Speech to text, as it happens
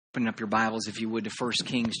Open up your Bibles, if you would, to 1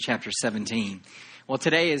 Kings chapter 17. Well,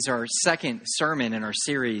 today is our second sermon in our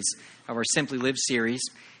series, of our Simply Live series.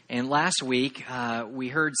 And last week, we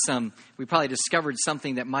probably discovered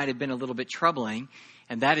something that might have been a little bit troubling.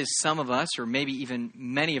 And that is some of us, or maybe even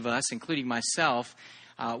many of us, including myself,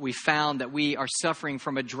 we found that we are suffering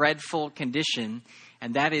from a dreadful condition.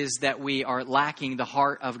 And that is that we are lacking the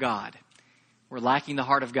heart of God. We're lacking the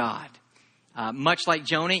heart of God. Much like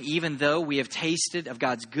Jonah, even though we have tasted of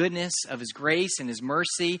God's goodness, of His grace and His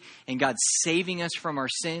mercy, and God saving us from our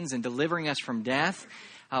sins and delivering us from death,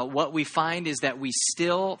 what we find is that we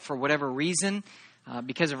still, for whatever reason,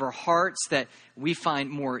 because of our hearts, that we find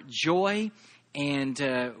more joy,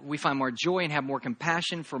 and we find more joy and have more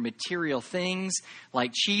compassion for material things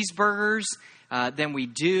like cheeseburgers than we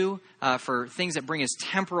do for things that bring us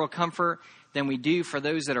temporal comfort, than we do for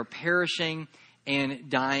those that are perishing and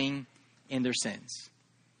dying in their sins.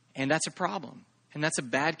 And that's a problem. And that's a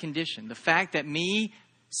bad condition. The fact that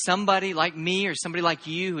somebody like me or somebody like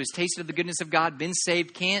you who has tasted of the goodness of God, been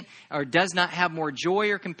saved, can't or does not have more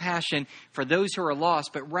joy or compassion for those who are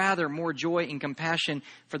lost, but rather more joy and compassion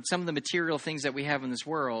for some of the material things that we have in this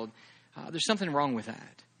world, there's something wrong with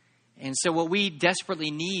that. And so what we desperately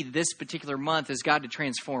need this particular month is God to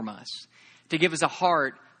transform us, to give us a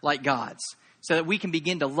heart like God's, so that we can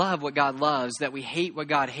begin to love what God loves, that we hate what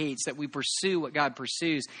God hates, that we pursue what God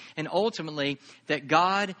pursues, and ultimately that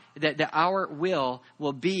our will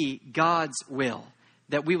be God's will,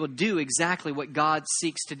 that we will do exactly what God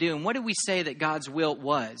seeks to do. And what did we say that God's will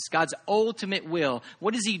was? God's ultimate will.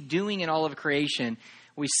 What is He doing in all of creation?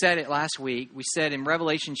 We said it last week. We said in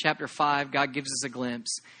Revelation chapter 5, God gives us a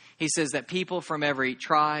glimpse. He says that people from every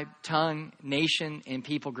tribe, tongue, nation, and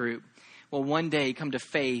people group will one day come to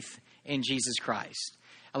faith in Jesus Christ.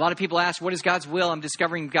 A lot of people ask, what is God's will? I'm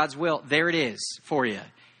discovering God's will. There it is for you,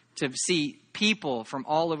 to see people from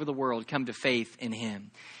all over the world come to faith in Him.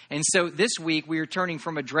 And so this week we are turning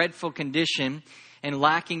from a dreadful condition and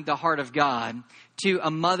lacking the heart of God to a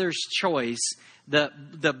mother's choice,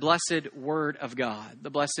 the blessed Word of God, the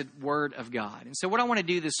blessed Word of God. And so what I want to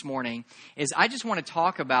do this morning is I just want to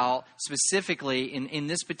talk about specifically in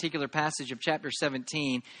this particular passage of chapter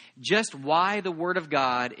 17, just why the Word of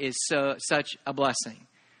God is such a blessing.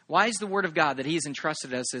 Why is the Word of God that He has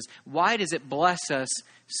entrusted us why does it bless us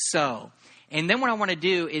so? And then what I want to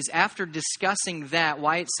do is, after discussing that,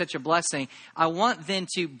 why it's such a blessing, I want then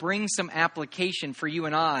to bring some application for you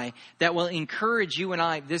and I that will encourage you and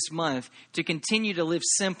I this month to continue to live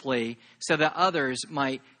simply so that others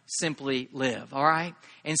might simply live. All right?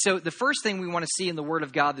 And so the first thing we want to see in the Word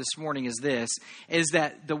of God this morning is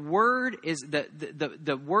that the Word is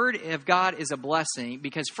the Word of God is a blessing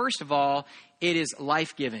because, first of all, it is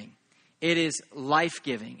life-giving. It is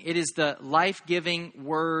life-giving. It is the life-giving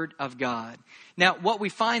Word of God. Now, what we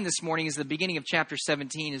find this morning is the beginning of chapter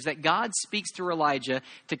 17 is that God speaks through Elijah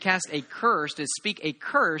to speak a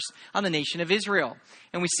curse on the nation of Israel.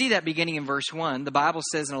 And we see that beginning in verse 1. The Bible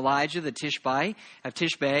says, "And Elijah the Tishbite of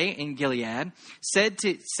Tishbe in Gilead said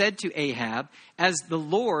to Ahab, As the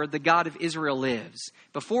Lord, the God of Israel lives,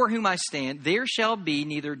 before whom I stand, there shall be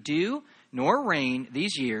neither dew nor rain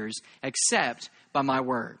these years, except by my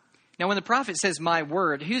word." Now, when the prophet says my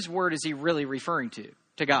word, whose word is he really referring to?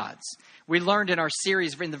 To God's. We learned in our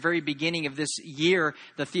series in the very beginning of this year,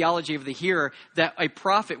 the theology of the hearer, that a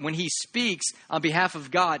prophet, when he speaks on behalf of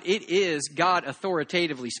God, it is God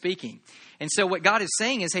authoritatively speaking. And so what God is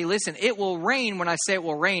saying is, hey, listen, it will rain when I say it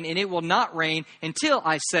will rain, and it will not rain until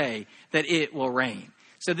I say that it will rain.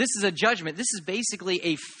 So this is a judgment. This is basically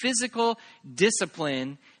a physical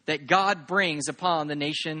discipline that God brings upon the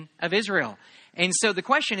nation of Israel. And so the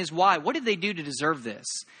question is why? What did they do to deserve this?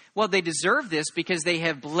 Well, they deserve this because they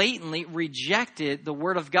have blatantly rejected the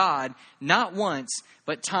Word of God, not once,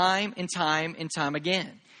 but time and time and time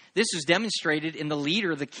again. This was demonstrated in the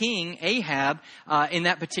leader, the king, Ahab, in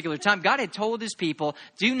that particular time. God had told His people,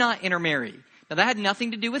 do not intermarry. Now, that had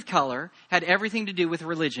nothing to do with color, had everything to do with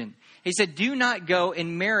religion. He said, do not go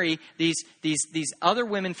and marry these other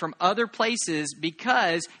women from other places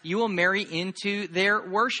because you will marry into their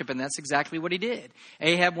worship. And that's exactly what he did.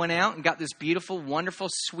 Ahab went out and got this beautiful, wonderful,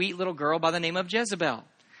 sweet little girl by the name of Jezebel.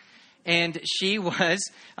 And she was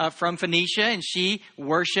from Phoenicia, and she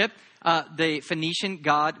worshiped the Phoenician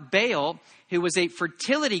god Baal, who was a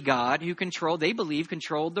fertility god who controlled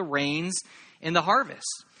the rains and the harvest.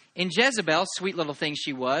 And Jezebel, sweet little thing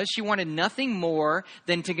she wanted nothing more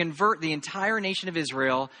than to convert the entire nation of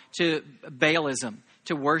Israel to Baalism,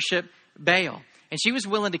 to worship Baal. And she was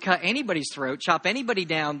willing to cut anybody's throat, chop anybody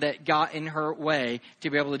down that got in her way to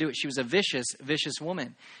be able to do it. She was a vicious, vicious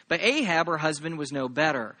woman. But Ahab, her husband, was no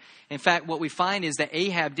better. In fact, what we find is that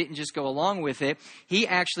Ahab didn't just go along with it. He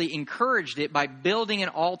actually encouraged it by building an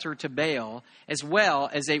altar to Baal, as well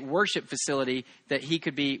as a worship facility that he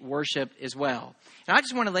could be worshiped as well. And I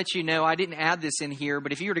just want to let you know, I didn't add this in here,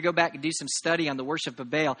 but if you were to go back and do some study on the worship of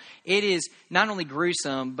Baal, it is not only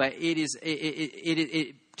gruesome, but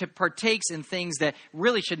it partakes in things that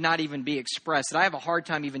really should not even be expressed. And I have a hard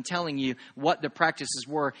time even telling you what the practices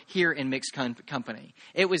were here in Mixed Company.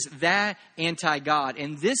 It was that anti-God.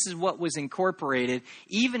 And this is what was incorporated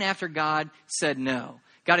even after God said no.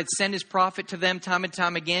 God had sent his prophet to them time and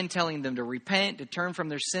time again, telling them to repent, to turn from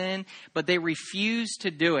their sin, but they refused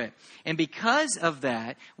to do it. And because of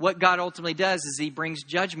that, what God ultimately does is he brings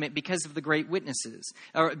judgment because of the great witnesses,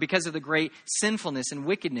 or because of the great sinfulness and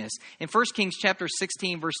wickedness. In 1 Kings chapter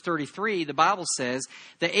 16, verse 33, the Bible says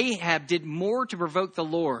that Ahab did more to provoke the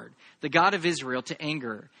Lord, the God of Israel, to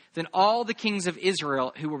anger than all the kings of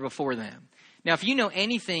Israel who were before them. Now, if you know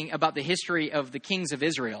anything about the history of the kings of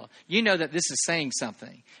Israel, you know that this is saying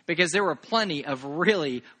something, because there were plenty of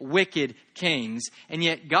really wicked kings. And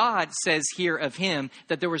yet God says here of him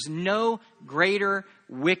that there was no greater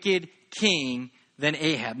wicked king than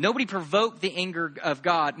Ahab. Nobody provoked the anger of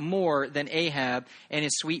God more than Ahab and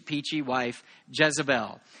his sweet peachy wife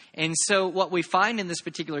Jezebel. And so what we find in this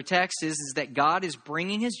particular text is that God is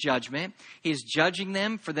bringing his judgment. He is judging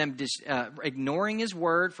them for them ignoring his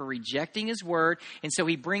word, for rejecting his word. And so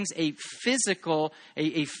he brings a physical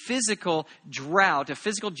drought, a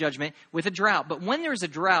physical judgment with a drought. But when there's a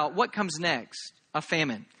drought, what comes next? A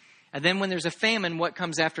famine. And then when there's a famine, what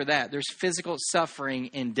comes after that? There's physical suffering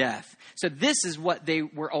and death. So this is what they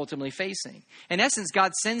were ultimately facing. In essence,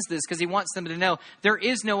 God sends this because he wants them to know there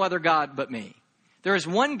is no other God but me. There is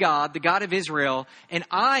one God, the God of Israel, and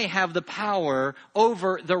I have the power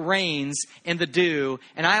over the rains and the dew,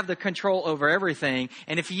 and I have the control over everything.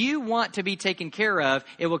 And if you want to be taken care of,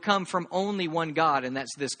 it will come from only one God, and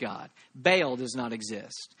that's this God. Baal does not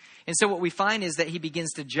exist. And so what we find is that he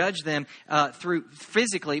begins to judge them through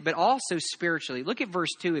physically, but also spiritually. Look at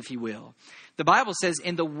verse 2, if you will. The Bible says,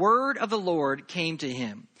 "And the word of the Lord came to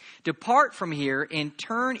him. Depart from here and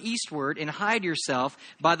turn eastward and hide yourself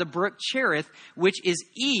by the brook Cherith, which is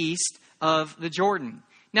east of the Jordan."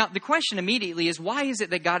 Now, the question immediately is, why is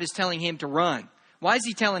it that God is telling him to run? Why is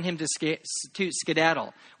he telling him to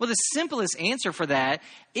skedaddle? Well, the simplest answer for that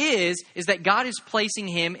is that God is placing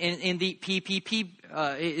him in the PPP,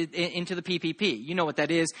 into the PPP. You know what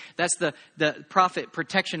that is. That's the Prophet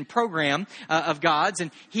Protection Program of God's.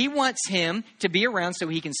 And he wants him to be around so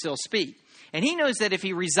he can still speak. And he knows that if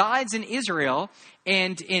he resides in Israel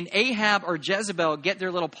and Ahab or Jezebel get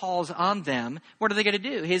their little paws on them, what are they going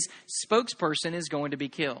to do? His spokesperson is going to be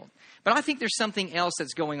killed. But I think there's something else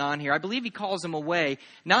that's going on here. I believe he calls them away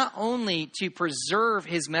not only to preserve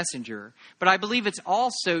his messenger, but I believe it's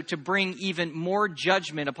also to bring even more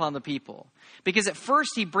judgment upon the people. Because at first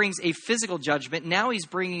he brings a physical judgment. Now he's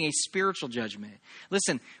bringing a spiritual judgment.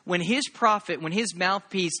 Listen, when his prophet, when his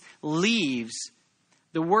mouthpiece leaves,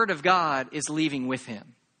 the word of God is leaving with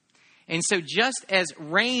him. And so just as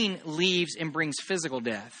rain leaves and brings physical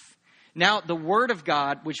death, now the word of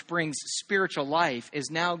God, which brings spiritual life,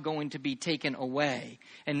 is now going to be taken away.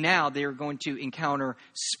 And now they are going to encounter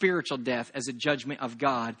spiritual death as a judgment of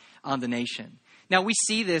God on the nation. Now we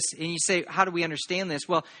see this and you say, how do we understand this?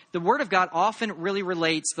 Well, the word of God often really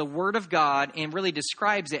relates the word of God and really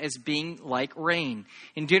describes it as being like rain.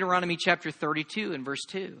 In Deuteronomy chapter 32 and verse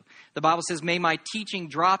 2, the Bible says, "May my teaching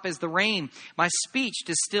drop as the rain, my speech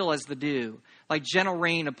distill as the dew, like gentle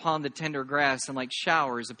rain upon the tender grass and like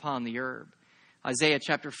showers upon the herb." Isaiah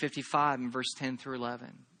chapter 55 and verse 10 through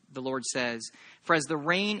 11. The Lord says, "For as the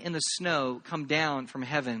rain and the snow come down from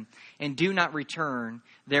heaven and do not return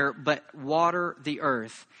there, but water the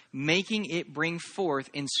earth, making it bring forth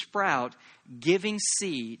and sprout, giving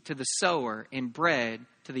seed to the sower and bread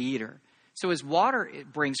to the eater." So as water,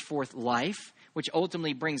 it brings forth life, which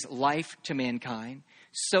ultimately brings life to mankind,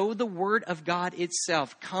 so the word of God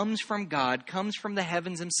itself comes from God, comes from the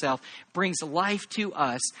heavens himself, brings life to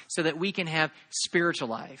us so that we can have spiritual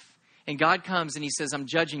life. And God comes and he says, "I'm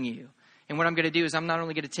judging you. And what I'm going to do is I'm not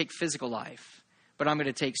only going to take physical life, but I'm going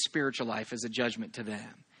to take spiritual life as a judgment to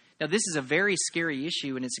them." Now, this is a very scary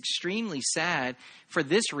issue, and it's extremely sad for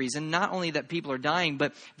this reason. Not only that people are dying,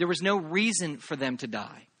 but there was no reason for them to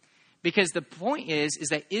die. Because the point is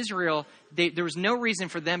that Israel, there was no reason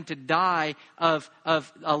for them to die of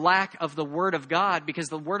a lack of the word of God, because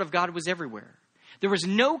the word of God was everywhere. There was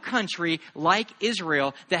no country like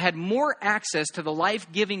Israel that had more access to the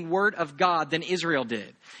life-giving word of God than Israel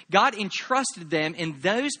did. God entrusted them and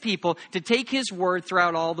those people to take his word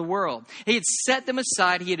throughout all the world. He had set them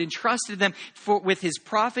aside. He had entrusted them with his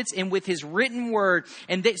prophets and with his written word.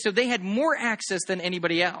 And so they had more access than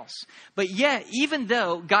anybody else. But yet, even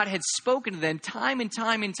though God had spoken to them time and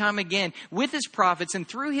time and time again with his prophets and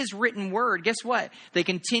through his written word, guess what? They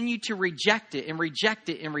continued to reject it and reject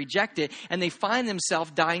it and reject it. And they find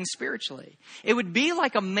themselves dying spiritually. It would be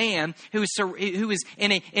like a man who is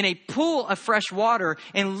in a pool of fresh water,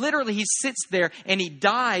 and literally he sits there and he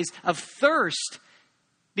dies of thirst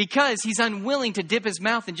because he's unwilling to dip his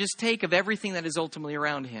mouth and just take of everything that is ultimately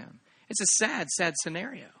around him. It's a sad, sad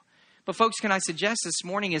scenario. But folks, can I suggest this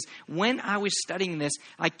morning is when I was studying this,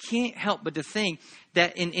 I can't help but to think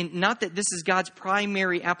that, not that this is God's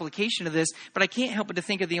primary application of this, but I can't help but to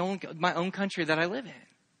think of my own country that I live in.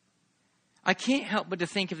 I can't help but to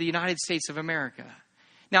think of the United States of America.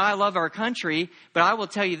 Now, I love our country, but I will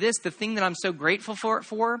tell you this, the thing that I'm so grateful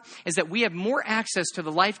for is that we have more access to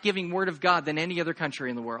the life-giving Word of God than any other country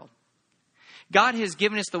in the world. God has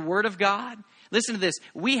given us the Word of God. Listen to this.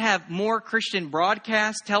 We have more Christian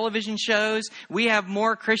broadcast television shows. We have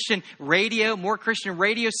more Christian radio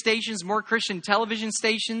stations, more Christian television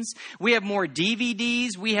stations. We have more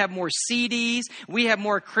DVDs. We have more CDs. We have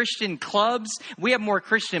more Christian clubs. We have more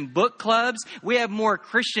Christian book clubs. We have more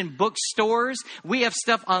Christian bookstores. We have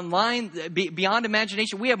stuff online beyond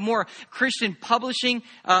imagination. We have more Christian publishing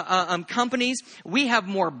companies. We have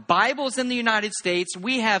more Bibles in the United States.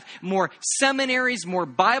 We have more seminaries, more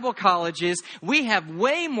Bible colleges. We have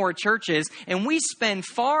way more churches, and we spend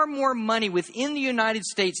far more money within the United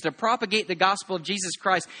States to propagate the gospel of Jesus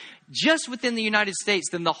Christ just within the United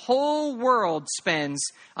States than the whole world spends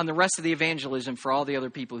on the rest of the evangelism for all the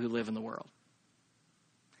other people who live in the world.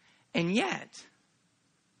 And yet,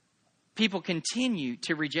 people continue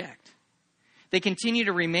to reject. They continue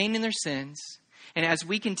to remain in their sins. And as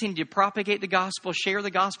we continue to propagate the gospel, share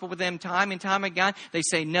the gospel with them time and time again, they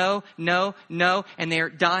say no, no, no, and they're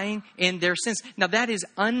dying in their sins. Now that is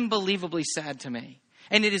unbelievably sad to me.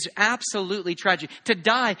 And it is absolutely tragic. To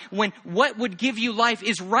die when what would give you life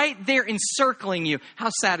is right there encircling you. How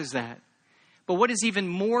sad is that? But what is even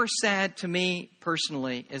more sad to me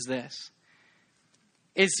personally is this.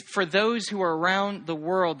 Is for those who are around the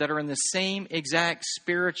world that are in the same exact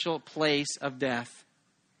spiritual place of death.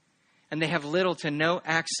 And they have little to no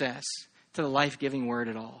access to the life-giving word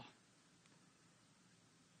at all.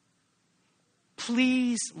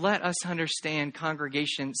 Please let us understand,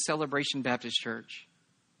 Congregation Celebration Baptist Church.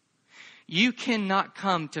 You cannot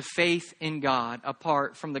come to faith in God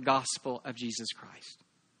apart from the gospel of Jesus Christ.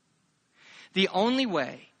 The only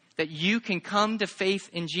way that you can come to faith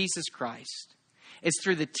in Jesus Christ is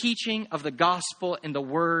through the teaching of the gospel and the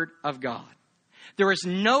word of God. There is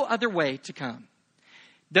no other way to come.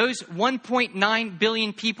 Those 1.9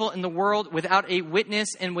 billion people in the world without a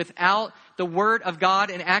witness and without the Word of God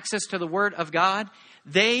and access to the Word of God,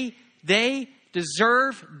 they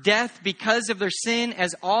deserve death because of their sin,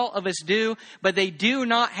 as all of us do, but they do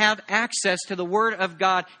not have access to the Word of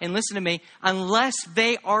God. And listen to me, unless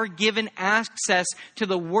they are given access to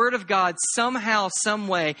the Word of God somehow, some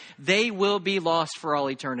way, they will be lost for all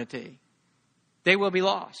eternity. They will be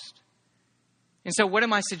lost. And so what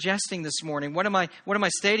am I suggesting this morning? What am I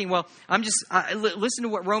stating? Well, listen to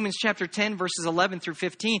what Romans chapter 10, verses 11 through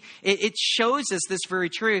 15. It shows us this very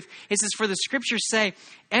truth. It says, for the scriptures say,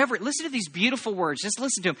 listen to these beautiful words. Just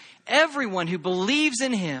listen to them. Everyone who believes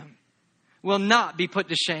in him will not be put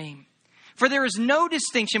to shame. For there is no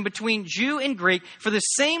distinction between Jew and Greek, for the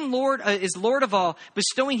same Lord is Lord of all,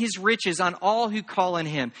 bestowing his riches on all who call on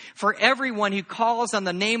him. For everyone who calls on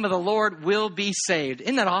the name of the Lord will be saved.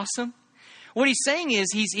 Isn't that awesome? What he's saying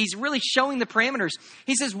is he's really showing the parameters.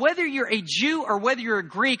 He says whether you're a Jew or whether you're a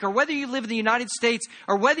Greek or whether you live in the United States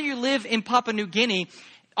or whether you live in Papua New Guinea,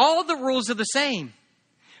 all the rules are the same.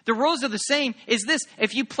 The rules are the same is this.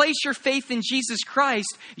 If you place your faith in Jesus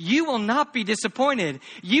Christ, you will not be disappointed.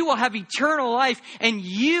 You will have eternal life and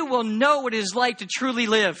you will know what it is like to truly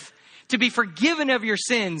live, to be forgiven of your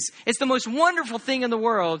sins. It's the most wonderful thing in the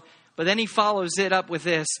world. But then he follows it up with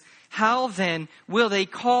this. How then will they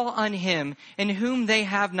call on him in whom they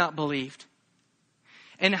have not believed?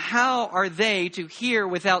 And how are they to hear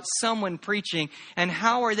without someone preaching? And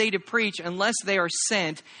how are they to preach unless they are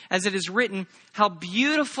sent? As it is written, how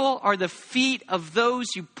beautiful are the feet of those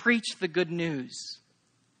who preach the good news.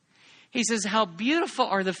 He says, how beautiful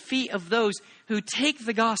are the feet of those who take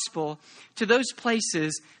the gospel to those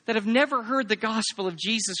places that have never heard the gospel of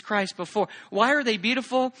Jesus Christ before. Why are they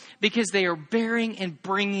beautiful? Because they are bearing and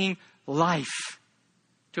bringing life.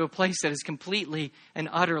 to a place that is completely and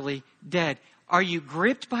utterly dead. Are you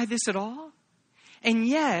gripped by this at all? And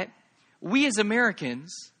yet, we as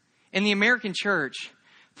Americans in the American church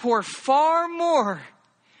pour far more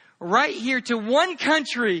right here to one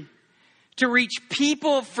country to reach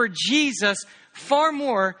people for Jesus, far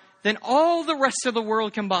more than all the rest of the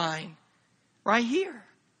world combined. Right here.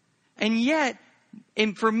 And yet,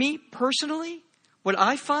 and for me personally, what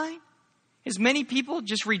I find is many people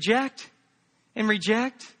just reject and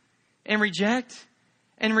reject and reject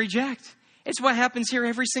and reject. It's what happens here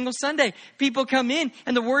every single Sunday. People come in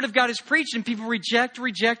and the Word of God is preached and people reject.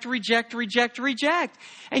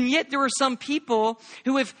 And yet there are some people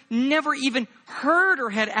who have never even heard or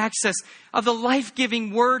had access of the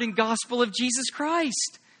life-giving Word and gospel of Jesus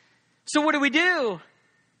Christ. So what do?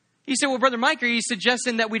 You say, well, Brother Mike, are you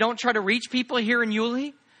suggesting that we don't try to reach people here in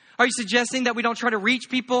Yulee? Are you suggesting that we don't try to reach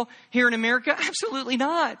people here in America? Absolutely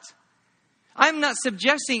not. I'm not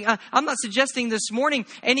suggesting this morning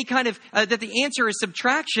any kind of, that the answer is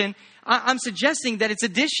subtraction. I'm suggesting that it's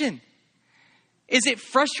addition. Is it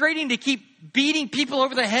frustrating to keep beating people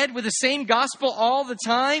over the head with the same gospel all the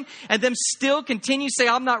time and them still continue to say,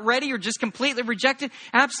 I'm not ready, or just completely reject it?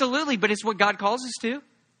 Absolutely, but it's what God calls us to.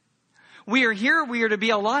 We are here, we are to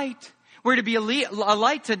be a light. We're to be a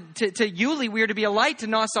light to Yulee. We are to be a light to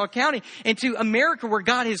Nassau County and to America where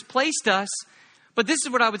God has placed us. But this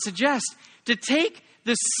is what I would suggest. To take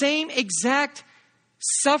the same exact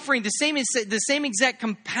suffering, the same exact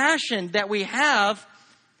compassion that we have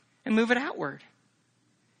and move it outward.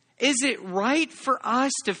 Is it right for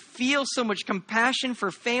us to feel so much compassion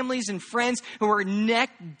for families and friends who are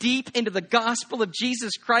neck deep into the gospel of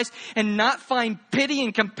Jesus Christ and not find pity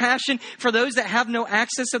and compassion for those that have no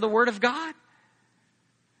access to the Word of God?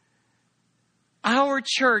 Our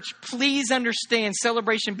church, please understand,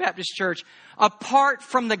 Celebration Baptist Church, apart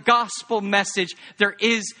from the gospel message, there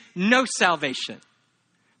is no salvation.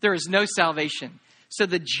 There is no salvation. So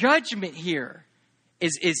the judgment here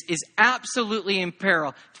is absolutely in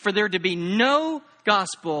peril. For there to be no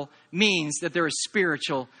gospel means that there is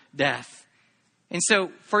spiritual death. And so,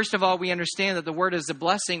 first of all, we understand that the Word is a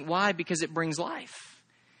blessing. Why? Because it brings life.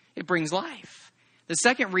 It brings life. The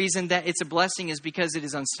second reason that it's a blessing is because it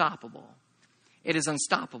is unstoppable. It is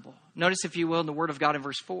unstoppable. Notice, if you will, in the Word of God in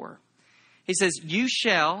verse 4. He says, you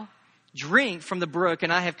shall drink from the brook,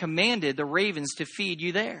 and I have commanded the ravens to feed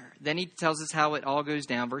you there. Then he tells us how it all goes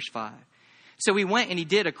down, verse 5. So he went and he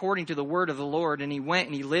did according to the word of the Lord, and he went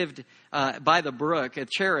and he lived by the brook at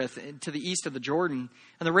Cherith to the east of the Jordan.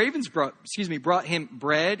 And the ravens brought him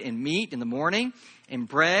bread and meat in the morning, and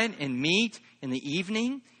bread and meat in the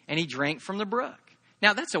evening, and he drank from the brook.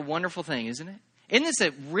 Now that's a wonderful thing, isn't it? Isn't this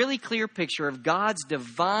a really clear picture of God's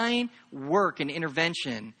divine work and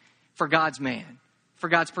intervention for God's man? For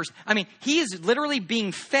God's person. I mean, he is literally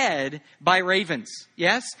being fed by ravens.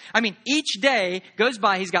 Yes? I mean, each day goes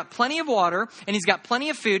by, he's got plenty of water and he's got plenty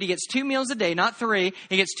of food. He gets 2 meals a day, not 3.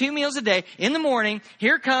 He gets 2 meals a day. In the morning,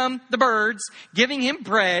 here come the birds giving him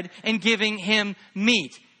bread and giving him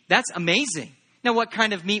meat. That's amazing. Now, what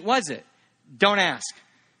kind of meat was it? Don't ask.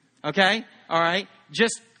 Okay? All right?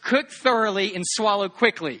 Just cook thoroughly and swallow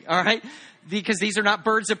quickly. All right? Because these are not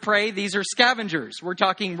birds of prey. These are scavengers. We're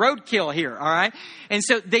talking roadkill here. All right. And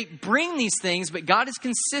so they bring these things, but God is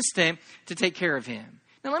consistent to take care of him.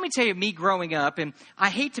 Now, let me tell you, me growing up, and I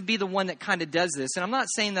hate to be the one that kind of does this, and I'm not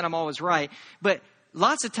saying that I'm always right, but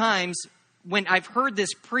lots of times when I've heard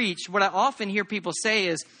this preached, what I often hear people say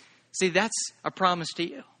is, see, that's a promise to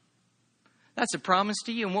you. That's a promise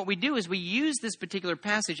to you. And what we do is we use this particular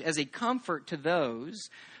passage as a comfort to those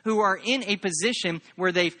who are in a position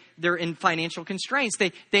where they're in financial constraints.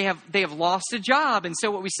 They have lost a job. And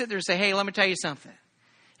so what we sit there and say, hey, let me tell you something.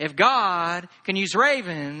 If God can use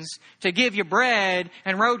ravens to give you bread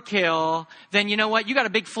and roadkill, then you know what? You got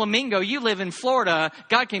a big flamingo. You live in Florida.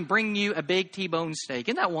 God can bring you a big T-bone steak.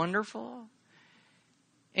 Isn't that wonderful?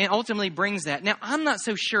 And ultimately brings that. Now, I'm not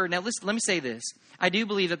so sure. Now, listen, let me say this. I do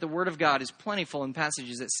believe that the Word of God is plentiful in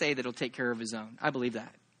passages that say that He'll take care of His own. I believe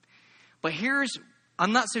that. But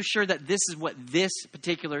I'm not so sure that this is what this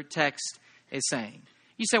particular text is saying.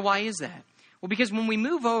 You say, why is that? Well, because when we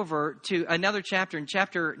move over to another chapter, in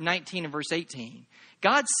chapter 19 and verse 18,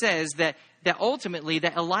 God says that ultimately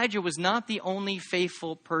that Elijah was not the only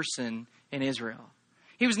faithful person in Israel.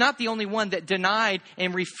 He was not the only one that denied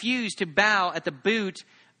and refused to bow at the boot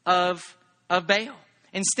of Baal.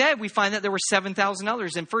 Instead, we find that there were 7,000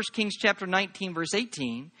 others. In 1 Kings chapter 19, verse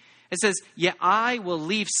 18, it says, yet I will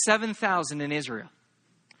leave 7,000 in Israel,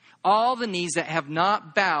 all the knees that have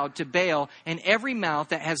not bowed to Baal, and every mouth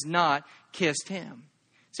that has not kissed him.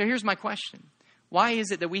 So here's my question. Why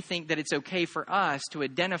is it that we think that it's okay for us to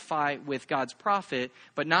identify with God's prophet,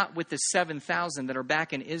 but not with the 7,000 that are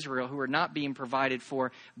back in Israel who are not being provided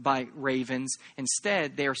for by ravens?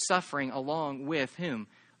 Instead, they are suffering along with whom?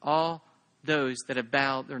 All those that have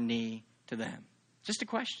bowed their knee to them. Just a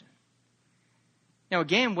question. Now,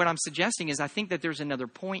 again, what I'm suggesting is I think that there's another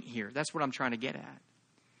point here. That's what I'm trying to get at.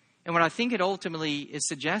 And what I think it ultimately is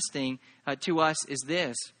suggesting to us is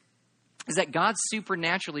this, is that God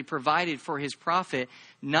supernaturally provided for his prophet,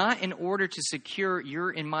 not in order to secure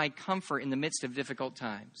your and my comfort in the midst of difficult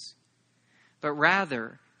times, but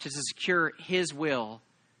rather to secure his will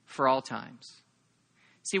for all times.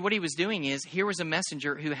 See, what he was doing is, here was a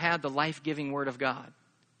messenger who had the life-giving word of God.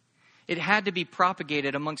 It had to be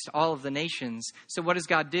propagated amongst all of the nations. So what does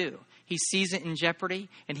God do? He sees it in jeopardy,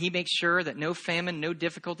 and he makes sure that no famine, no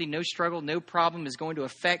difficulty, no struggle, no problem is going to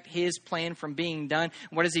affect his plan from being done.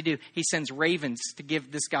 What does he do? He sends ravens to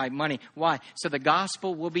give this guy money. Why? So the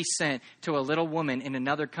gospel will be sent to a little woman in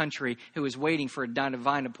another country who is waiting for a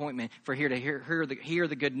divine appointment for her to hear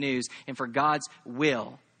the good news and for God's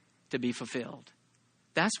will to be fulfilled.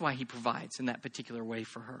 That's why he provides in that particular way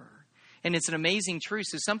for her. And it's an amazing truth.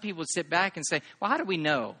 So some people would sit back and say, well, how do we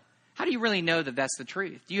know? How do you really know that that's the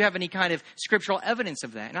truth? Do you have any kind of scriptural evidence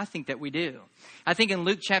of that? And I think that we do. I think in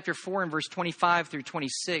Luke chapter 4 and verse 25 through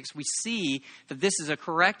 26, we see that this is a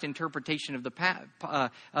correct interpretation of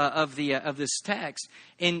this text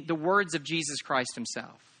in the words of Jesus Christ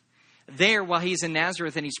himself. There, while he's in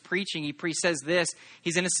Nazareth and he's preaching, he says this.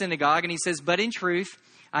 He's in a synagogue and he says, but in truth,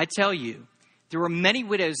 I tell you, there were many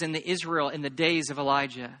widows in Israel in the days of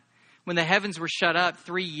Elijah, when the heavens were shut up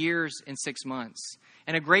 3 years and 6 months.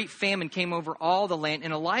 And a great famine came over all the land,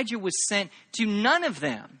 and Elijah was sent to none of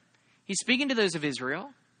them. He's speaking to those of Israel.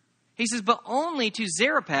 He says, but only to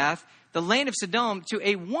Zarephath, the land of Sodom, to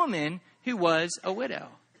a woman who was a widow.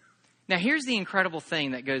 Now, here's the incredible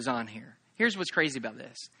thing that goes on here. Here's what's crazy about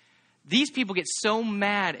this. These people get so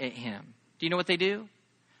mad at him. Do you know what they do?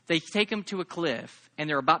 They take him to a cliff, and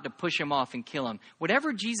they're about to push him off and kill him.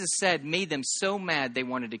 Whatever Jesus said made them so mad they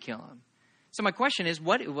wanted to kill him. So my question is,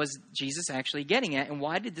 what was Jesus actually getting at, and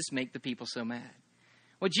why did this make the people so mad?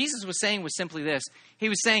 What Jesus was saying was simply this. He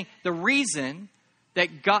was saying the reason that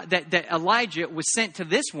that Elijah was sent to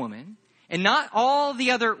this woman, and not all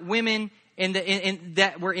the other women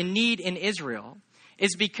that were in need in Israel,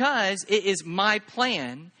 is because it is my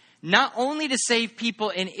plan not only to save people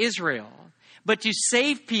in Israel, but to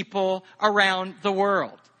save people around the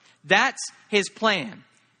world. That's his plan.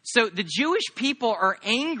 So the Jewish people are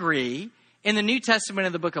angry in the New Testament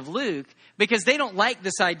of the book of Luke because they don't like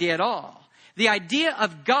this idea at all. The idea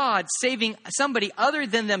of God saving somebody other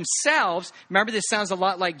than themselves, remember this sounds a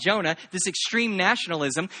lot like Jonah, this extreme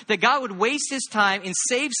nationalism, that God would waste his time and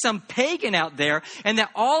save some pagan out there, and that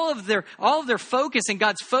all of their focus and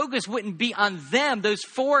God's focus wouldn't be on them, those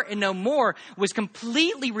four and no more, was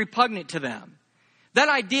completely repugnant to them. That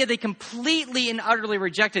idea they completely and utterly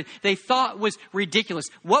rejected. They thought was ridiculous.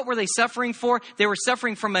 What were they suffering for? They were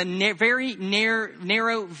suffering from a very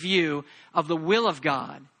narrow view of the will of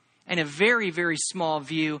God and a very, very small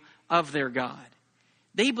view of their God.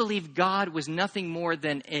 They believed God was nothing more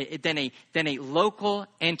than a local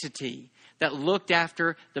entity that looked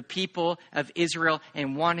after the people of Israel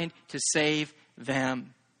and wanted to save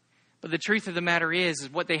them. But the truth of the matter is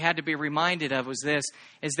what they had to be reminded of was this,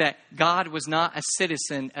 is that God was not a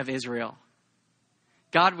citizen of Israel.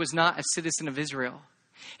 God was not a citizen of Israel.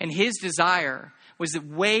 And his desire was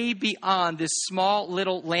way beyond this small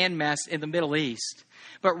little landmass in the Middle East,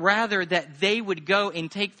 but rather that they would go and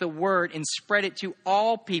take the word and spread it to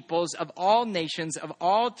all peoples of all nations, of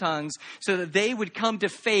all tongues, so that they would come to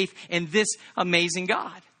faith in this amazing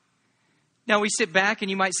God. Now we sit back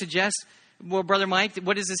and you might suggest, well, Brother Mike,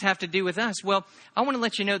 what does this have to do with us? Well, I want to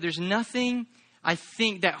let you know there's nothing I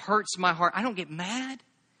think that hurts my heart. I don't get mad.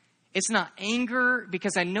 It's not anger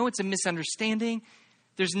because I know it's a misunderstanding.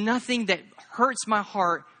 There's nothing that hurts my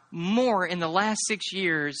heart more in the last 6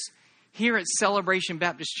 years here at Celebration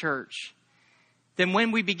Baptist Church than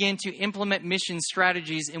when we begin to implement mission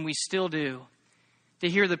strategies, and we still do, to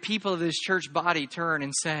hear the people of this church body turn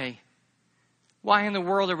and say, why in the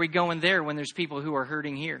world are we going there when there's people who are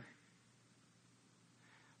hurting here?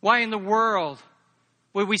 Why in the world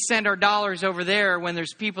would we send our dollars over there when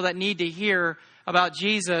there's people that need to hear about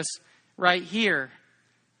Jesus right here?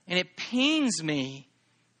 And it pains me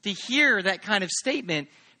to hear that kind of statement,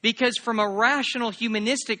 because from a rational,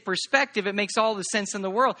 humanistic perspective, it makes all the sense in the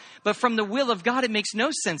world. But from the will of God, it makes no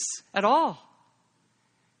sense at all.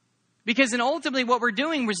 Because then ultimately what we're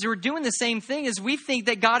doing is we're doing the same thing as we think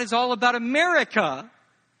that God is all about America.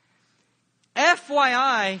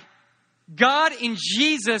 FYI, God and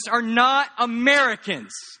Jesus are not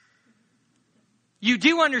Americans. You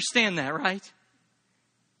do understand that, right?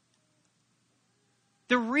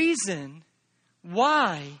 The reason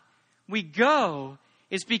why we go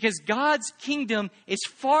is because God's kingdom is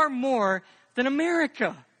far more than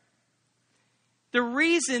America. The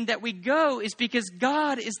reason that we go is because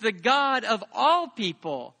God is the God of all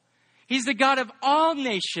people. He's the God of all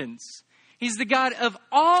nations. He's the God of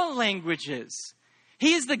all languages.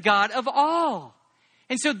 He is the God of all.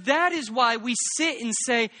 And so that is why we sit and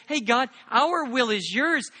say, hey, God, our will is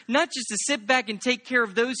yours, not just to sit back and take care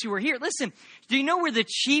of those who are here. Listen, do you know where the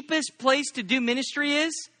cheapest place to do ministry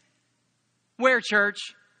is? Where, church?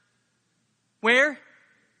 Where?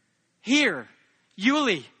 Here.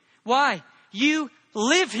 Yulee. Why? You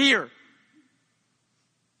live here.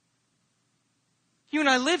 You and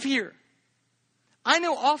I live here. I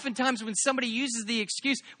know oftentimes when somebody uses the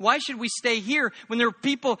excuse, why should we stay here when there are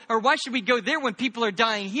people, or why should we go there when people are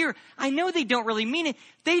dying here? I know they don't really mean it.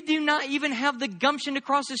 They do not even have the gumption to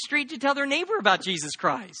cross the street to tell their neighbor about Jesus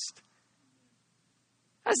Christ.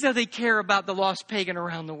 As though they care about the lost pagan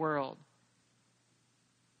around the world.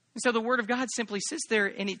 And so the Word of God simply sits there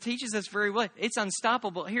and it teaches us very well. It's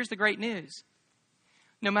unstoppable. Here's the great news.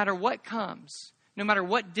 No matter what comes, no matter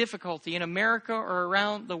what difficulty in America or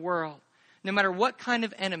around the world, no matter what kind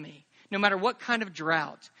of enemy, no matter what kind of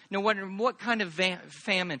drought, no matter what kind of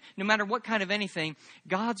famine, no matter what kind of anything,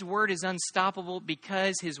 God's Word is unstoppable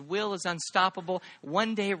because His will is unstoppable.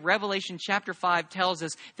 One day, Revelation chapter 5 tells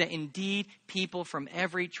us that indeed people from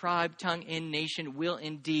every tribe, tongue, and nation will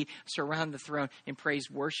indeed surround the throne and praise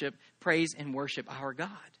and worship our God.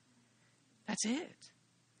 That's it.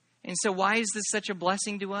 And so why is this such a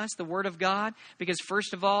blessing to us, the Word of God? Because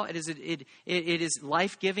first of all, it is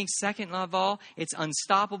life-giving. Second of all, it's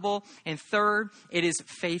unstoppable. And third, it is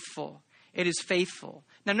faithful. It is faithful.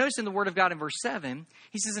 Now notice in the Word of God in verse 7,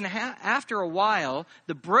 he says, and after a while,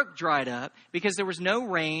 the brook dried up because there was no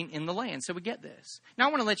rain in the land. So we get this. Now I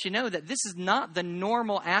want to let you know that this is not the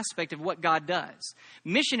normal aspect of what God does.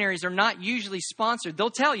 Missionaries are not usually sponsored.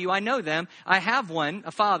 They'll tell you, I know them. I have one,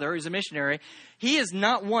 a father who's a missionary. He has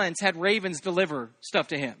not once had ravens deliver stuff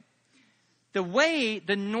to him.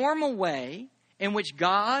 The normal way in which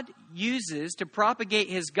God uses to propagate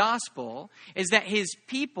His gospel is that His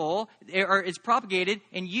people, or it's propagated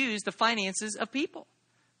and used the finances of people.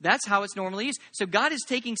 That's how it's normally used. So God is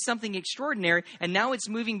taking something extraordinary and now it's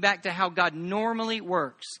moving back to how God normally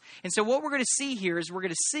works. And so what we're going to see here is we're going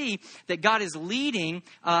to see that God is leading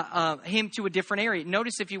him to a different area.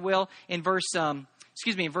 Notice, if you will, in verse 8.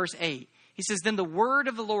 He says, then the word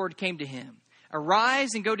of the Lord came to him.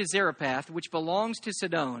 Arise and go to Zarephath, which belongs to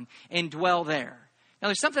Sidon, and dwell there. Now,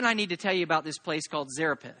 there's something I need to tell you about this place called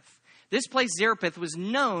Zarephath. This place, Zarephath, was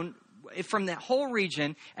known from that whole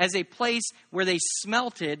region as a place where they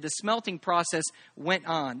smelted. The smelting process went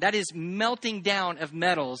on. That is melting down of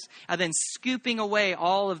metals and then scooping away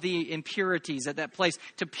all of the impurities at that place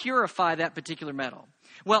to purify that particular metal.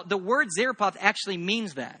 Well, the word Zarephath actually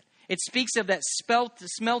means that. It speaks of that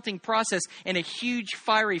smelting process in a huge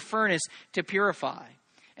fiery furnace to purify.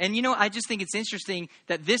 And you know, I just think it's interesting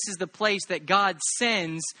that this is the place that God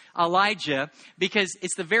sends Elijah because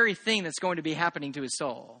it's the very thing that's going to be happening to his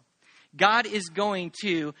soul. God is going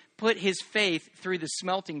to put His faith through the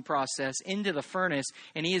smelting process into the furnace,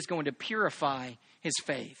 and He is going to purify his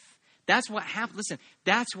faith. That's what happens. Listen,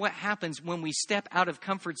 that's what happens when we step out of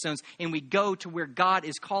comfort zones and we go to where God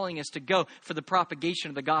is calling us to go for the propagation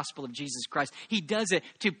of the gospel of Jesus Christ. He does it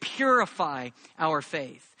to purify our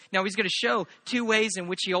faith. Now, He's going to show two ways in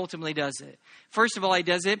which He ultimately does it. First of all, He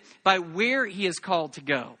does it by where He is called to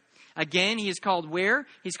go. Again, He is called where?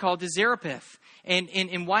 He's called to Zarephath.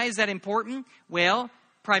 And why is that important? Well,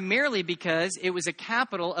 primarily because it was a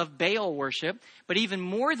capital of Baal worship. But even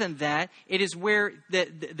more than that, it is where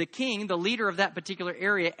the king, the leader of that particular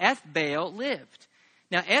area, Ethbaal, lived.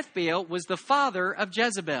 Now, Ethbaal was the father of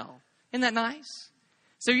Jezebel. Isn't that nice?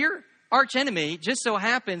 So your arch enemy just so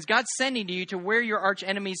happens God's sending you to where your arch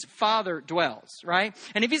enemy's father dwells, right?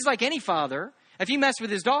 And if he's like any father, if you mess with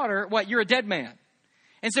his daughter, you're a dead man.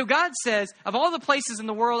 And so God says, of all the places in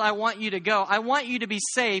the world I want you to go, I want you to be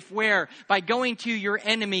safe where? By going to your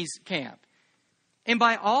enemy's camp. And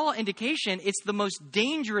by all indication, it's the most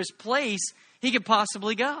dangerous place he could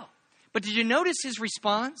possibly go. But did you notice his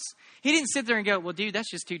response? He didn't sit there and go, well, dude,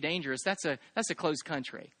 that's just too dangerous. That's a closed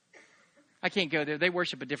country. I can't go there. They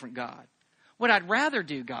worship a different God. What I'd rather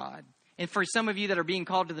do, God, and for some of you that are being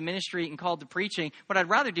called to the ministry and called to preaching, what I'd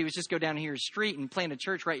rather do is just go down here street and plant a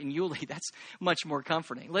church right in Yulee. That's much more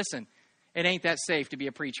comforting. Listen, it ain't that safe to be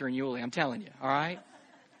a preacher in Yulee. I'm telling you, all right?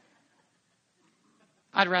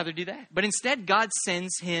 I'd rather do that. But instead, God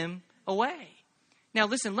sends him away. Now,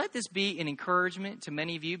 listen, let this be an encouragement to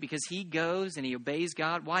many of you because he goes and he obeys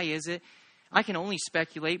God. Why is it? I can only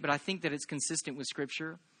speculate, but I think that it's consistent with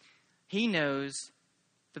Scripture. He knows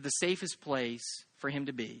that the safest place for him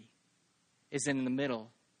to be is in the middle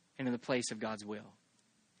and in the place of God's will.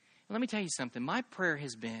 And let me tell you something. My prayer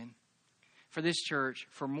has been for this church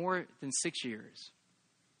for more than 6 years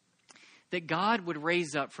that God would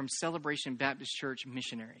raise up from Celebration Baptist Church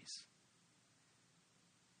missionaries.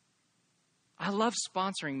 I love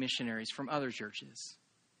sponsoring missionaries from other churches,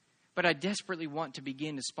 but I desperately want to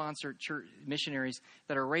begin to sponsor church missionaries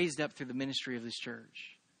that are raised up through the ministry of this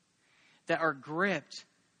church, that are gripped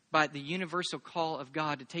by the universal call of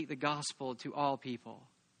God to take the gospel to all people.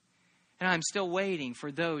 And I'm still waiting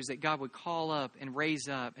for those that God would call up and raise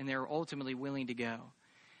up, and they're ultimately willing to go.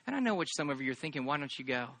 And I know what some of you are thinking, why don't you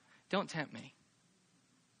go? Don't tempt me.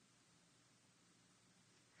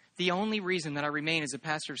 The only reason that I remain as a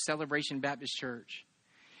pastor of Celebration Baptist Church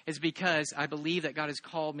is because I believe that God has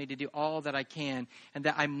called me to do all that I can, and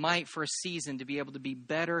that I might for a season to be able to be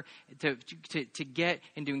better, to get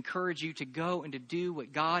and to encourage you to go and to do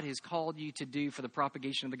what God has called you to do for the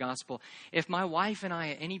propagation of the gospel. If my wife and I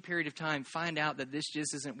at any period of time find out that this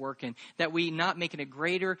just isn't working, that we not making a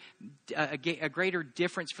greater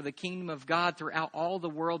difference for the kingdom of God throughout all the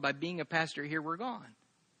world by being a pastor here, we're gone.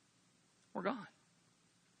 We're gone.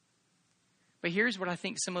 But here's what I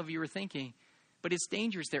think some of you are thinking. But it's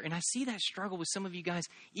dangerous there. And I see that struggle with some of you guys,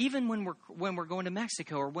 even when we're going to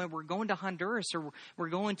Mexico, or when we're going to Honduras, or we're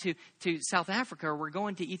going to South Africa, or we're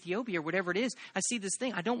going to Ethiopia, or whatever it is. I see this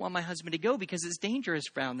thing. I don't want my husband to go because it's dangerous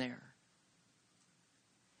down there.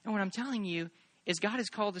 And what I'm telling you is God has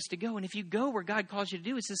called us to go. And if you go where God calls you to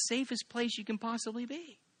do, it's the safest place you can possibly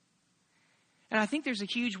be. And I think there's a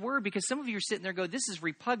huge word because some of you are sitting there and go, this is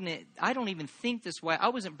repugnant. I don't even think this way. I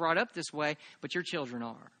wasn't brought up this way, but your children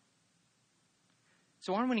are.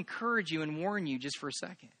 So I want to encourage you and warn you just for a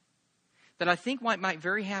second that I think what might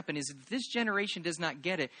very happen is if this generation does not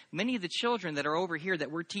get it, many of the children that are over here that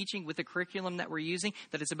we're teaching with the curriculum that we're using,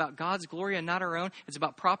 that it's about God's glory and not our own, it's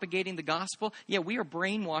about propagating the gospel. Yeah, we are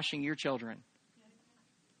brainwashing your children.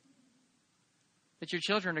 That your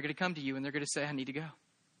children are going to come to you and they're going to say, I need to go.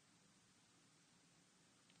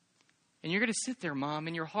 And you're going to sit there, Mom,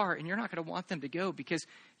 in your heart, and you're not going to want them to go because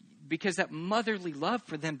that motherly love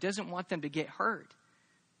for them doesn't want them to get hurt.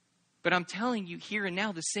 But I'm telling you here and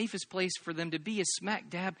now, the safest place for them to be is smack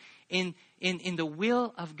dab in the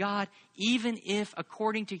will of God, even if,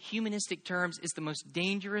 according to humanistic terms, it's the most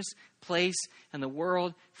dangerous place in the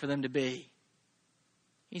world for them to be.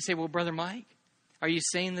 You say, well, Brother Mike, are you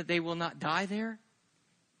saying that they will not die there?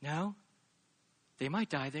 No, they might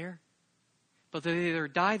die there. But they'll either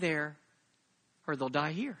die there or they'll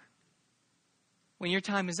die here. When your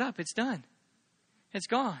time is up, it's done. It's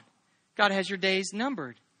gone. God has your days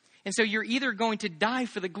numbered. And so you're either going to die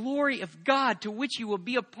for the glory of God, to which you will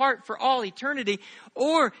be a part for all eternity,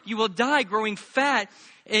 or you will die growing fat,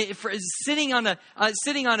 sitting on a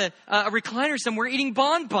recliner somewhere, eating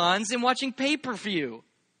bonbons and watching pay-per-view.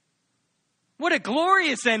 What a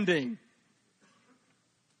glorious ending!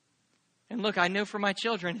 And look, I know for my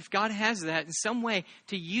children, if God has that in some way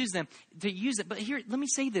to use them, to use it. But here, let me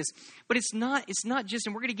say this. But it's not just,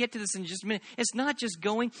 and we're going to get to this in just a minute. It's not just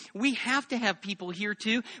going. We have to have people here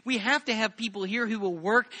too. We have to have people here who will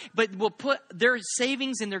work, but will put their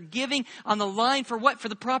savings and their giving on the line for what? For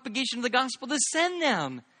the propagation of the gospel, to send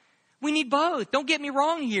them. We need both. Don't get me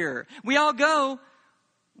wrong here. We all go.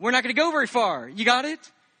 We're not going to go very far. You got it?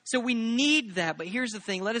 So we need that. But here's the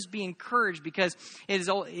thing. Let us be encouraged because it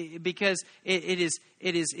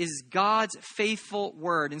is God's faithful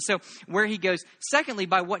word. And so where he goes, secondly,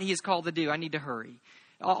 by what he is called to do, I need to hurry.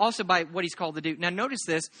 Also by what he's called to do. Now notice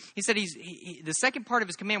this. He said the second part of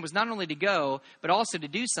his command was not only to go, but also to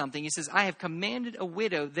do something. He says, I have commanded a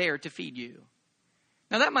widow there to feed you.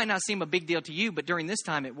 Now that might not seem a big deal to you, but during this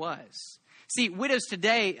time it was. See, widows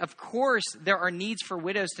today, of course, there are needs for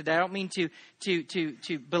widows today. I don't mean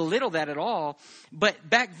to belittle that at all. But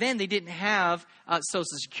back then, they didn't have Social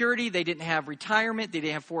Security. They didn't have retirement. They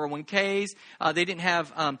didn't have 401ks. They didn't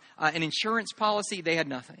have an insurance policy. They had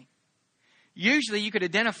nothing. Usually, you could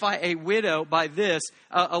identify a widow by this.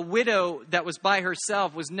 A widow that was by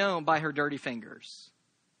herself was known by her dirty fingers,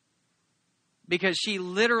 because she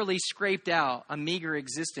literally scraped out a meager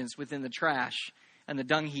existence within the trash and the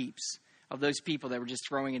dung heaps of those people that were just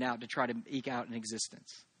throwing it out to try to eke out an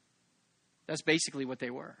existence. That's basically what they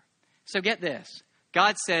were. So get this.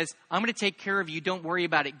 God says, I'm going to take care of you. Don't worry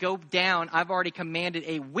about it. Go down. I've already commanded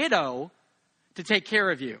a widow to take care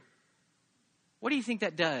of you. What do you think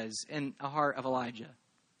that does in the heart of Elijah?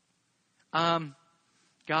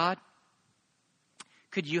 God,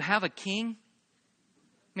 could you have a king?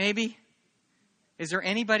 Maybe? Is there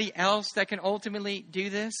anybody else that can ultimately do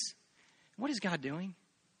this? What is God doing?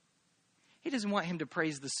 He doesn't want him to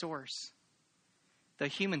praise the source, the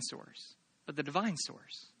human source, but the divine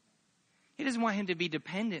source. He doesn't want him to be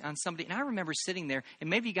dependent on somebody. And I remember sitting there, and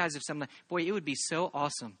maybe you guys have something, boy, it would be so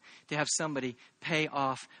awesome to have somebody pay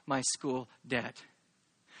off my school debt.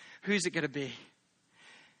 Who's it going to be?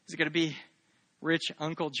 Is it going to be rich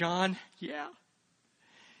Uncle John? Yeah.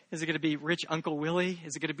 Is it going to be rich Uncle Willie?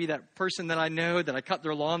 Is it going to be that person that I know that I cut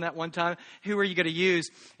their lawn that one time? Who are you going to use?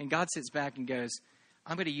 And God sits back and goes,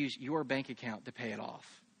 I'm going to use your bank account to pay it off.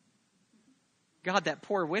 God, that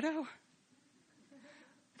poor widow?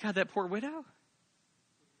 God, that poor widow?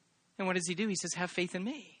 And what does he do? He says, have faith in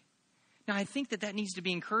me. Now, I think that needs to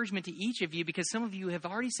be encouragement to each of you, because some of you have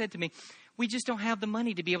already said to me, we just don't have the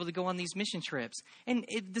money to be able to go on these mission trips. And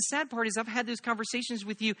the sad part is I've had those conversations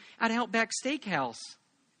with you at Outback Steakhouse.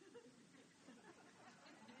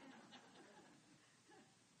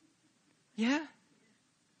 Yeah.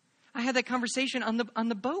 I had that conversation on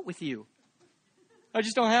the boat with you. I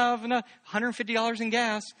just don't have enough, $150 in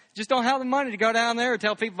gas. Just don't have the money to go down there and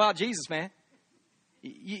tell people about Jesus, man.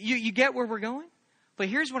 You get where we're going? But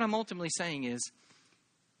here's what I'm ultimately saying is,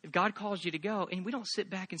 if God calls you to go, and we don't sit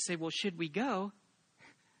back and say, well, should we go?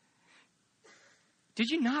 Did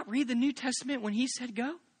you not read the New Testament when he said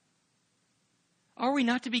go? Are we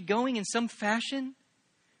not to be going in some fashion?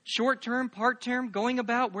 Short-term, part-term, going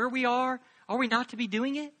about where we are? Are we not to be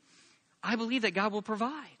doing it? I believe that God will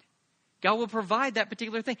provide. God will provide that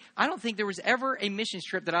particular thing. I don't think there was ever a missions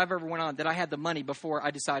trip that I've ever went on that I had the money before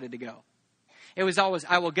I decided to go. It was always,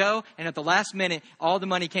 I will go, and at the last minute, all the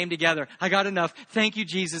money came together. I got enough. Thank you,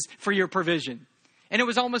 Jesus, for your provision. And it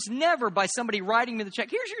was almost never by somebody writing me the check.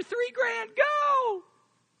 Here's your $3,000. Go!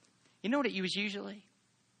 You know what it was usually?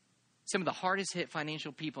 Some of the hardest hit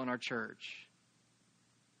financial people in our church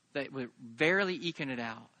that were barely eking it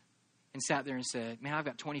out and sat there and said, man, I've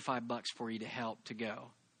got $25 for you to help to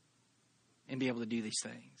go and be able to do these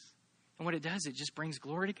things. And what it does, it just brings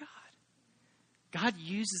glory to God. God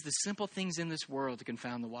uses the simple things in this world to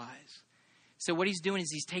confound the wise. So what he's doing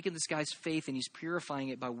is he's taking this guy's faith and he's purifying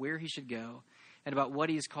it by where he should go and about what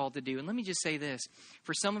he is called to do. And let me just say this.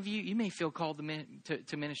 For some of you, you may feel called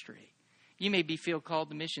to ministry. You may feel called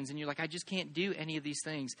to missions, and you're like, I just can't do any of these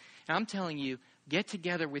things. And I'm telling you, get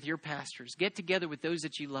together with your pastors. Get together with those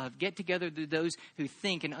that you love. Get together with those who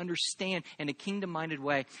think and understand in a kingdom-minded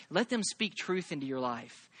way. Let them speak truth into your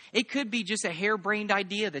life. It could be just a harebrained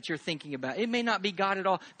idea that you're thinking about. It may not be God at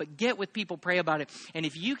all, but get with people, pray about it. And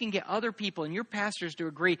if you can get other people and your pastors to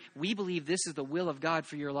agree, we believe this is the will of God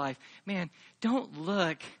for your life. Man, don't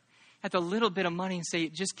look at the little bit of money and say,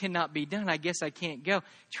 it just cannot be done. I guess I can't go.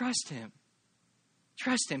 Trust him.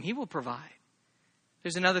 Trust him. He will provide.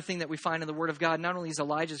 There's another thing that we find in the Word of God. Not only is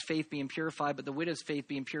Elijah's faith being purified, but the widow's faith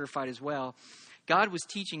being purified as well. God was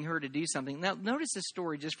teaching her to do something. Now, notice this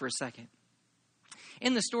story just for a second.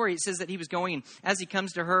 In the story, it says that he was going, and as he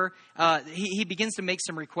comes to her, he begins to make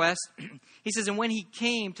some requests. He says, and when he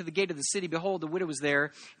came to the gate of the city, behold, the widow was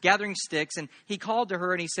there, gathering sticks. And he called to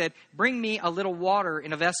her, and he said, bring me a little water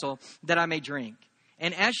in a vessel that I may drink.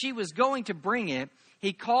 And as she was going to bring it,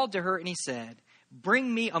 he called to her, and he said,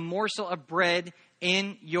 bring me a morsel of bread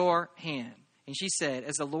in your hand. And she said,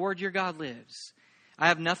 as the Lord your God lives, I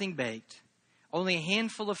have nothing baked, only a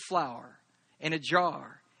handful of flour and a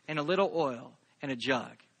jar and a little oil and a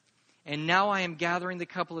jug. And now I am gathering the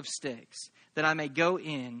couple of sticks that I may go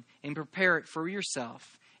in and prepare it for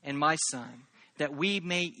yourself and my son, that we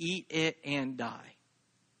may eat it and die.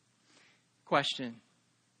 Question.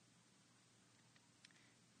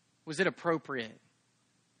 Was it appropriate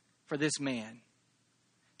for this man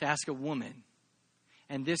to ask a woman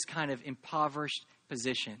in this kind of impoverished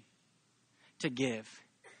position to give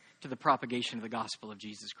to the propagation of the gospel of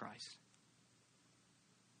Jesus Christ?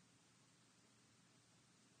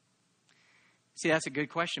 See, that's a good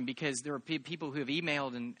question, because there are people who have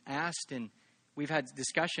emailed and asked, and we've had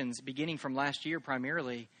discussions beginning from last year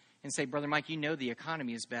primarily, and say, Brother Mike, you know the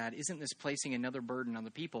economy is bad. Isn't this placing another burden on the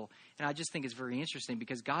people? And I just think it's very interesting,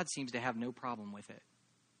 because God seems to have no problem with it.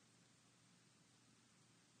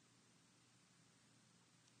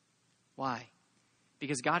 Why?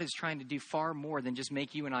 Because God is trying to do far more than just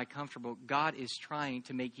make you and I comfortable. God is trying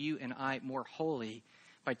to make you and I more holy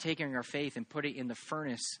by taking our faith and putting it in the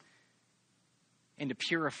furnace and to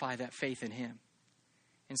purify that faith in him.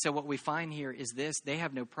 And so what we find here is this: they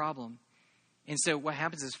have no problem. And so what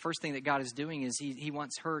happens is, first thing that God is doing is he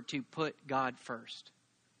wants her to put God first.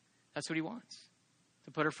 That's what he wants,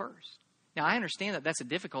 to put her first. Now, I understand that that's a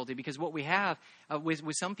difficulty because what we have with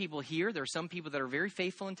some people here, there are some people that are very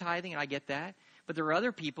faithful in tithing, and I get that. But there are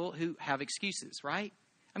other people who have excuses, right?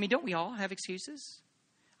 I mean, don't we all have excuses?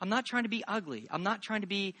 I'm not trying to be ugly. I'm not trying to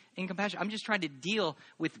be incompassionate. I'm just trying to deal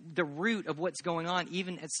with the root of what's going on,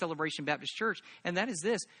 even at Celebration Baptist Church. And that is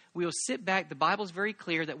this. We will sit back. The Bible is very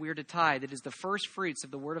clear that we are to tithe. It is the first fruits of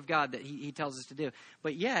the Word of God that he tells us to do.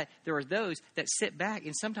 But yet, there are those that sit back,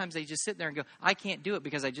 and sometimes they just sit there and go, I can't do it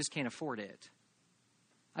because I just can't afford it.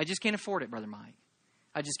 I just can't afford it, Brother Mike.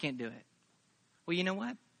 I just can't do it. Well, you know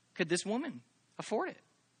what? Could this woman afford it?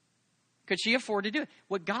 Could she afford to do it?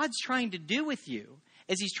 What God's trying to do with you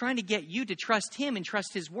is He's trying to get you to trust Him and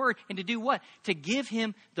trust His Word, and to do what? To give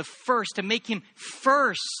Him the first, to make Him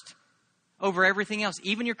first over everything else.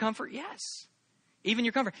 Even your comfort? Yes. Even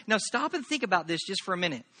your comfort. Now stop and think about this just for a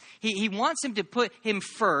minute. He wants him to put Him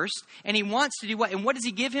first, and He wants to do what? And what does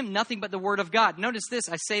He give him? Nothing but the Word of God. Notice this,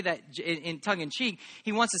 I say that in tongue-in-cheek.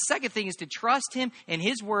 He wants, the second thing is to trust Him and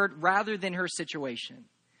His Word rather than her situation.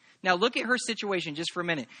 Now look at her situation just for a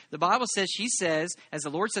minute. The Bible says, she says, as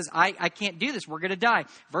the Lord says, I can't do this. We're going to die.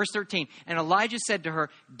 Verse 13, and Elijah said to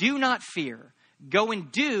her, do not fear. Go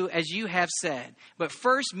and do as you have said. But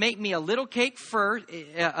first make me a little cake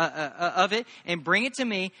of it and bring it to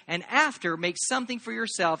me. And after, make something for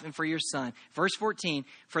yourself and for your son. Verse 14,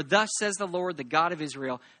 for thus says the Lord, the God of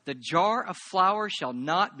Israel, the jar of flour shall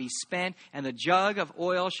not be spent, and the jug of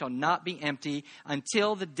oil shall not be empty,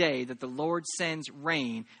 until the day that the Lord sends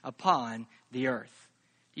rain upon the earth.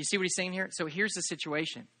 Do you see what He's saying here? So here's the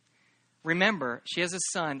situation. Remember, she has a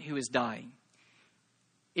son who is dying.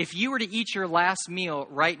 If you were to eat your last meal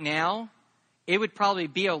right now, it would probably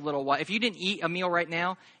be a little while. If you didn't eat a meal right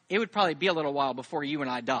now, it would probably be a little while before you and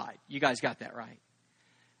I died. You guys got that right.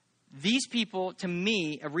 These people, to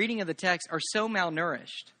me, a reading of the text, are so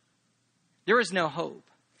malnourished. There is no hope.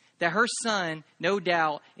 That her son, no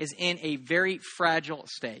doubt, is in a very fragile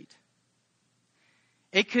state.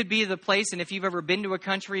 It could be the place, and if you've ever been to a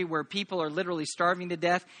country where people are literally starving to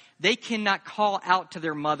death, they cannot call out to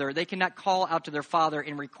their mother. They cannot call out to their father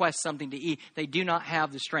and request something to eat. They do not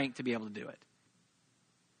have the strength to be able to do it.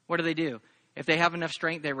 What do? If they have enough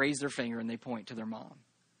strength, they raise their finger and they point to their mom,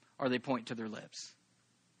 or they point to their lips.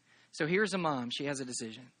 So here's a mom. She has a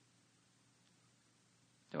decision.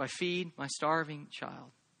 Do I feed my starving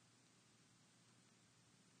child?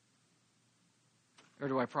 Or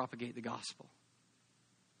do I propagate the gospel?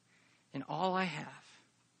 And all I have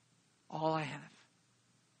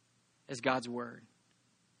is God's Word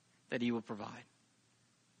that He will provide.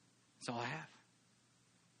 That's all I have.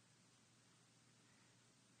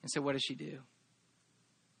 And so what does she do?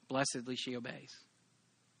 Blessedly she obeys.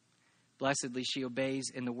 Blessedly she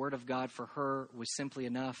obeys, and the Word of God for her was simply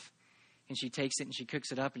enough. And she takes it and she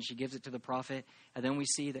cooks it up and she gives it to the prophet. And then we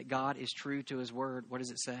see that God is true to His Word. What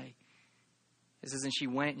does it say? It says, and she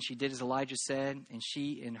went and she did as Elijah said, and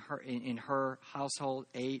she in her household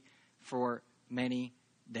ate for many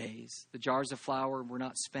days. The jars of flour were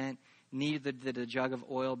not spent, neither did the jug of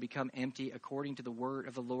oil become empty, according to the word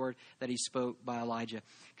of the Lord that He spoke by Elijah.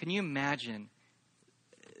 Can you imagine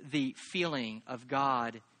the feeling of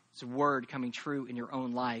God's Word coming true in your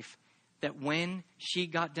own life? That when she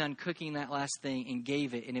got done cooking that last thing and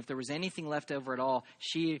gave it, and if there was anything left over at all,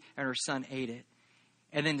 she and her son ate it.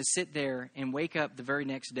 And then to sit there and wake up the very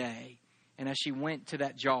next day, and as she went to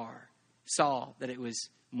that jar, saw that it was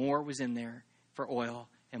more was in there for oil,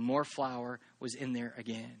 and more flour was in there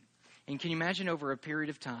again. And can you imagine over a period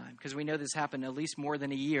of time, because we know this happened at least more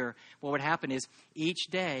than a year, what would happen is each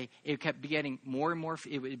day it kept getting more and more,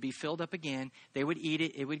 it would be filled up again. They would eat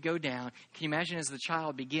it. It would go down. Can you imagine as the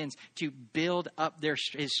child begins to build up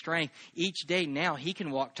his strength, each day now he can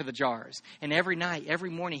walk to the jars. And every night, every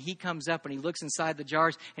morning he comes up and he looks inside the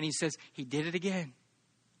jars and he says, He did it again.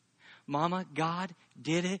 Mama, God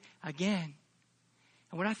did it again.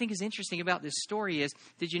 And what I think is interesting about this story is,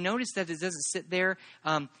 did you notice that it doesn't sit there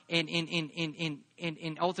and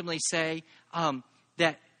ultimately say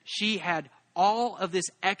that she had all of this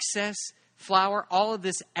excess flour, all of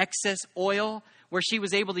this excess oil, where she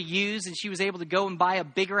was able to use, and she was able to go and buy a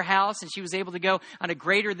bigger house, and she was able to go on a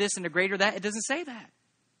greater this and a greater that? It doesn't say that.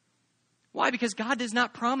 Why? Because God does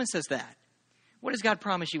not promise us that. What does God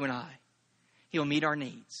promise you and I? He'll meet our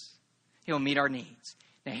needs. He'll meet our needs.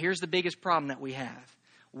 Now, here's the biggest problem that we have.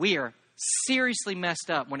 We are seriously messed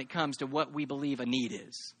up when it comes to what we believe a need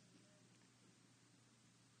is.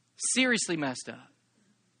 Seriously messed up.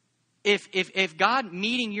 If God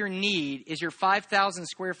meeting your need is your 5,000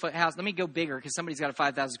 square foot house, let me go bigger because somebody's got a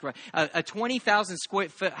 5,000 square, a 20,000 square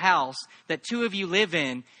foot house that two of you live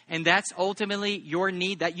in, and that's ultimately your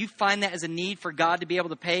need, that you find that as a need for God to be able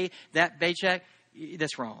to pay that paycheck,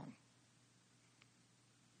 that's wrong.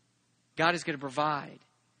 God is going to provide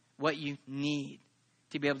what you need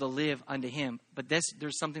to be able to live unto Him. But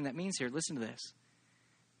there's something that means here. Listen to this.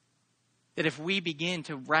 That if we begin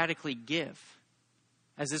to radically give,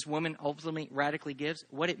 as this woman ultimately radically gives,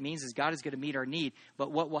 what it means is God is going to meet our need.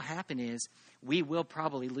 But what will happen is we will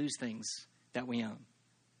probably lose things that we own.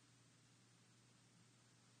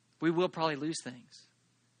 We will probably lose things.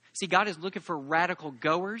 See, God is looking for radical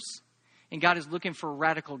goers, and God is looking for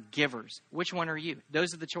radical givers. Which one are you?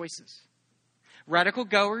 Those are the choices. Radical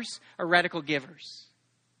goers or radical givers.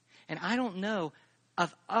 And I don't know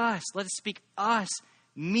of us, let us speak us,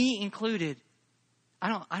 me included, I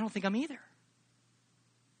don't think I'm either.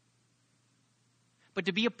 But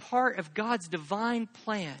to be a part of God's divine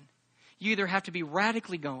plan, you either have to be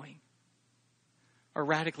radically going or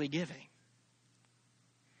radically giving.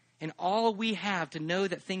 And all we have to know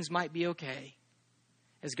that things might be okay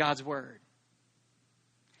is God's word.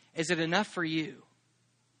 Is it enough for you?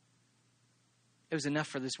 It was enough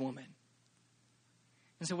for this woman.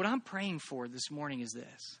 And so what I'm praying for this morning is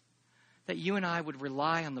this: that you and I would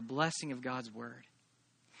rely on the blessing of God's word.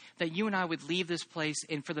 That you and I would leave this place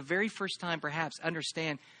and for the very first time perhaps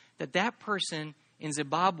understand that that person in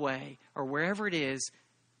Zimbabwe or wherever it is,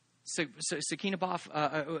 Sakina Boff,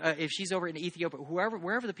 if she's over in Ethiopia,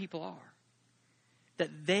 wherever the people are, that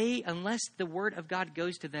they, unless the word of God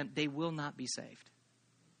goes to them, they will not be saved.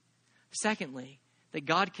 Secondly, that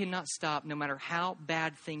God cannot stop no matter how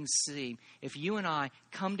bad things seem. If you and I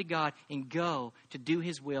come to God and go to do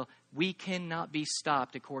His will, we cannot be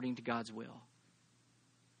stopped according to God's will.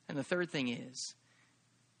 And the third thing is,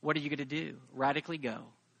 what are you going to do? Radically go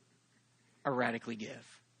or radically give?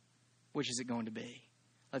 Which is it going to be?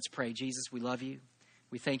 Let's pray. Jesus, we love you.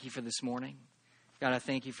 We thank you for this morning. God, I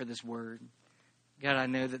thank you for this word. God, I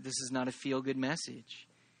know that this is not a feel-good message,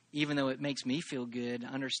 even though it makes me feel good to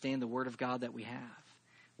understand the word of God that we have,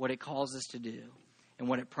 what it calls us to do, and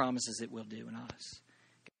what it promises it will do in us.